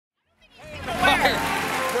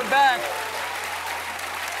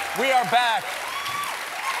are back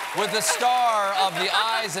with the star of The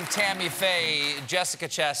Eyes of Tammy Faye, Jessica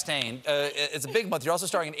Chastain. It's a big month. You're also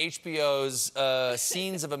starring in HBO's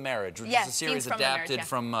Scenes of a Marriage, which is a series adapted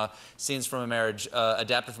from Scenes from a Marriage,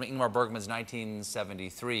 adapted from Ingmar Bergman's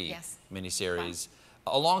 1973 miniseries,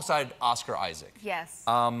 alongside Oscar Isaac. Yes.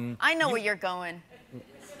 I know where you're going.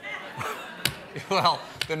 Well,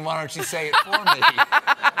 then why don't you say it for me?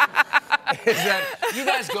 Is that you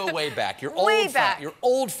guys go way back. You're You're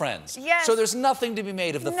old friends. Yes. So there's nothing to be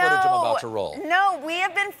made of the footage I'm about to roll. No, we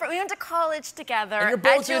went to college together and you're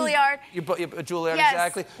both at Juilliard. Juilliard,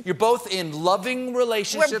 exactly. You're both in loving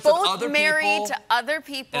relationships with other people. We're both married to other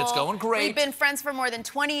people. And it's going great. We've been friends for more than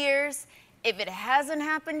 20 years. If it hasn't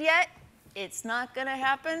happened yet, it's not gonna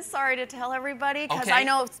happen. Sorry to tell everybody, because I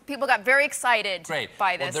know people got very excited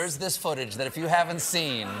by this. Well, there's this footage that if you haven't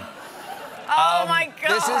seen. Oh my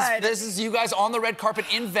God! This is you guys on the red carpet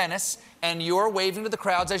in Venice, and you're waving to the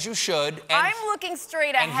crowds as you should. And I'm looking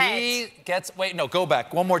straight ahead. And he gets. Wait, no, go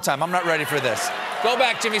back one more time. I'm not ready for this. Go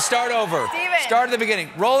back, Jimmy. Start over. Steven. Start at the beginning.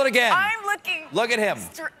 Roll it again. I'm looking. Look at him.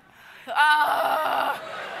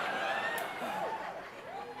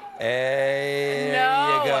 There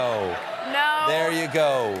you go. No. There you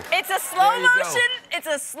go. It's a slow motion. It's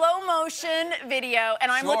a slow motion video, and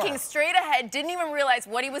I'm looking straight ahead. Didn't even realize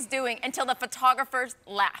what he was doing until the photographers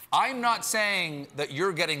laughed. I'm not saying that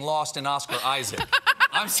you're getting lost in Oscar Isaac.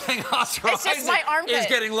 I'm saying Oscar Isaac is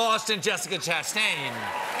getting lost in Jessica Chastain.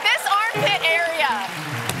 This armpit area.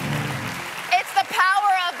 It's the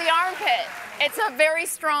power of the armpit. It's a very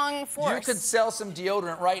strong force. You could sell some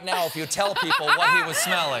deodorant right now if you tell people what he was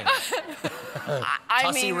smelling.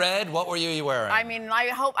 Tussy red? What were you wearing? I mean, I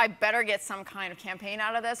hope I better get some kind of campaign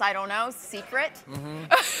out of this. I don't know. Secret?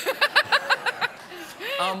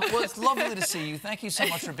 Well, it's lovely to see you. Thank you so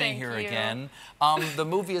much for being here again. The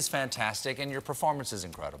movie is fantastic, and your performance is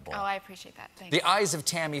incredible. Oh, I appreciate that. Thank you. The Eyes of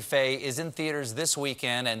Tammy Faye is in theaters this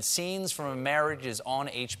weekend, and Scenes from a Marriage is on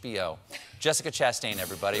HBO. Jessica Chastain,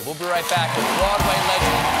 everybody. We'll be right back with Broadway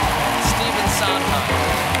legend